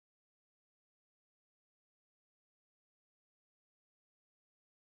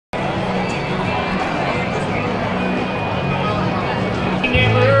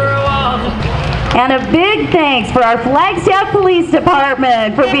And a big thanks for our Flagstaff Police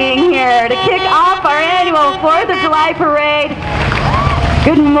Department for being here to kick off our annual 4th of July parade.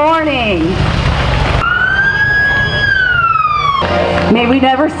 Good morning. May we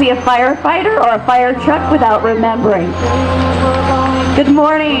never see a firefighter or a fire truck without remembering. Good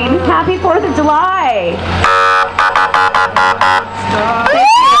morning. Happy 4th of July. Thank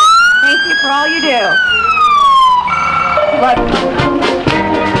you. Thank you for all you do.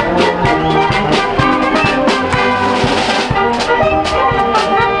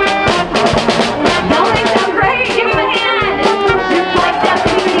 Don't they sound great? Give him a hand. Your Flagstaff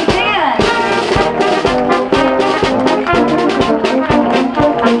Community Band.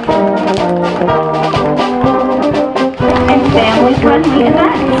 And family-friendly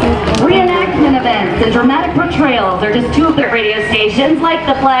events, reenactment events, and dramatic portrayals are just two of the radio stations, like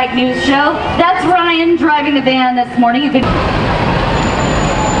the Flag News Show. That's Ryan driving the van this morning. You could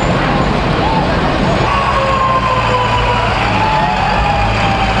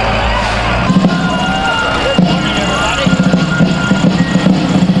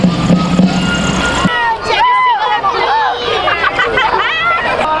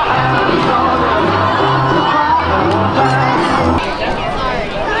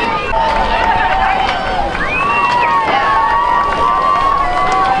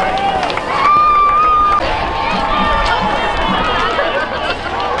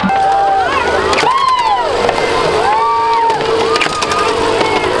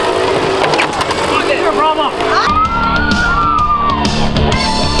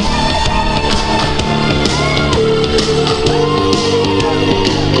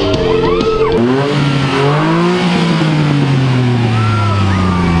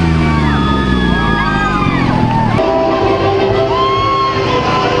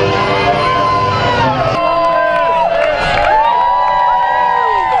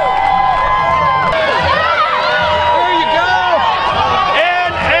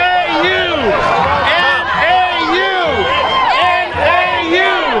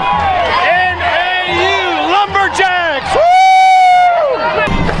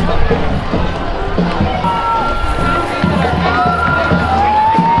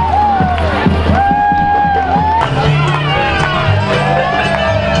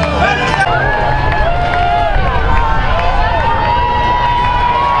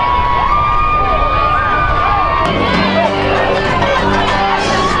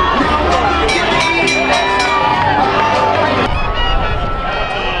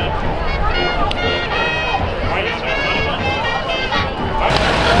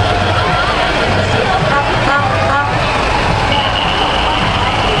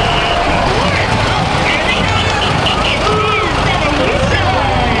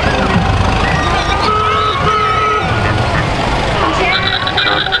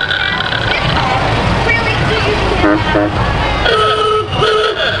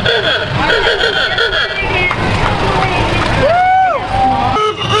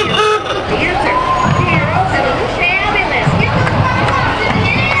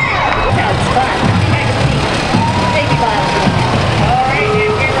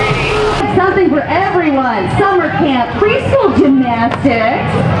summer camp, preschool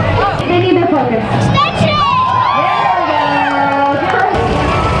gymnastics. They need their focus. There we go.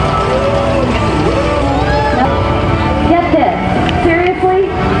 Get this. Seriously?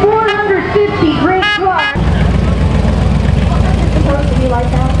 450 great cars. Is it supposed to be like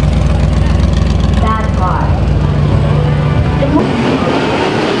that? That's hot.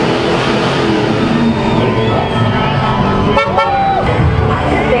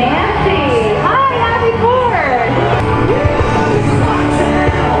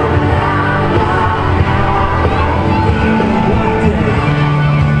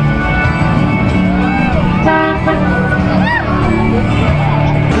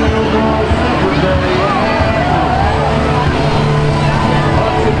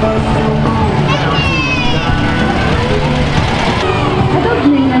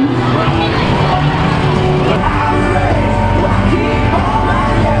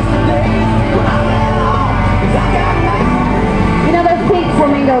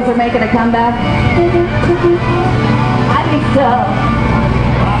 Are making a comeback? I think so.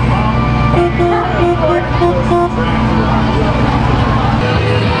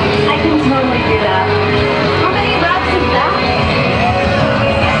 I can totally do that. How many reps is that?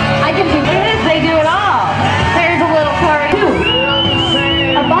 I can do this. They do it all. There's a little part too.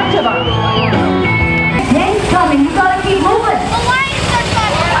 A bunch of them. Gang's coming. You gotta keep moving. The lions are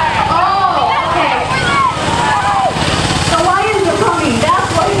coming. Oh, okay. The lions are coming.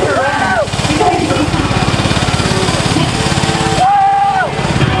 That's what you're at.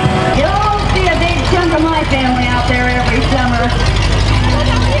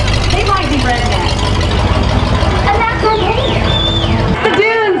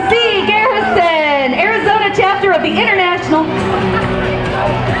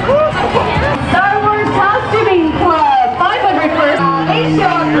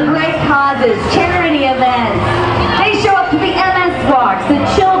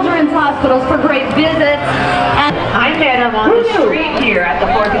 on the street here at the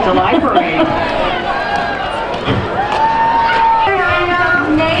 4th of July parade.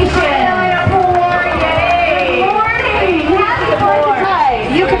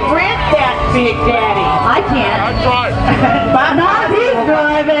 You can rent that, Big Daddy. I can't. I'm driving. Bob Posey's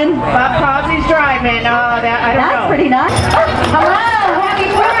driving. Bob Posey's driving. I don't know. That's pretty nice. Hello, happy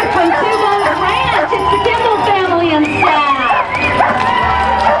birthday from Two Boat Ranch. It's the Kimball family and staff.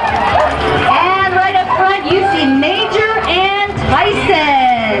 And right up front, you see Major and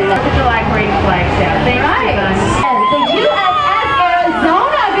Tyson. The July parade Flagstaff. Thank you. The USS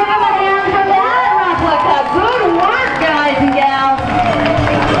Arizona. Give them a hand for that replica. Good work, guys and gals.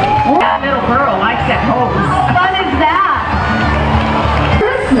 That little girl likes that hose. What is that?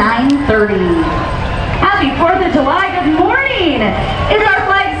 It's 9:30. Happy 4th of July. Good morning. Is our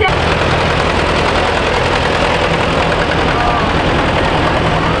Flagstaff.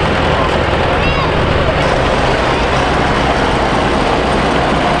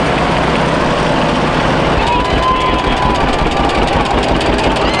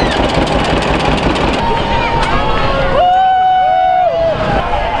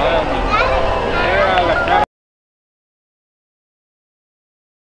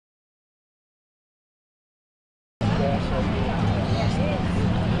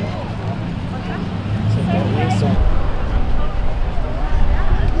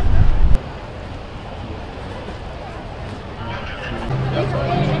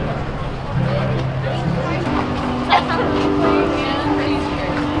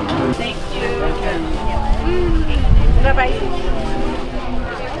 Thank you. Bye-bye.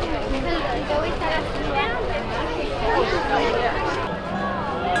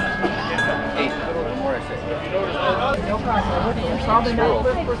 No problem. Probably not the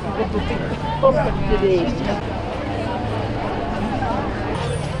first person to open today.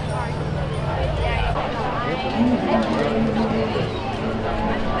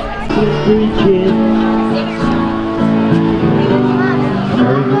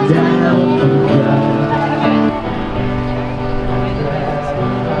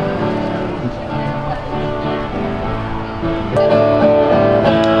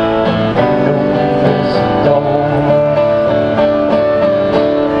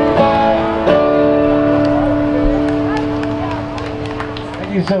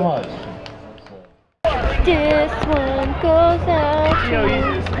 Thank you so much. This one goes out to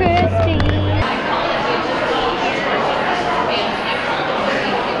Christy.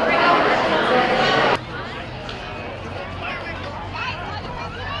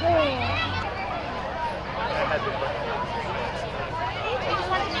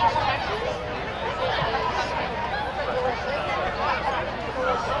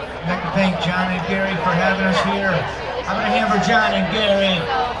 I'd like to thank John and Gary for having us here. I'm going to hand for John and Gary.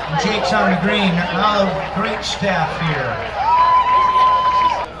 And Jake's on the green. All great staff here.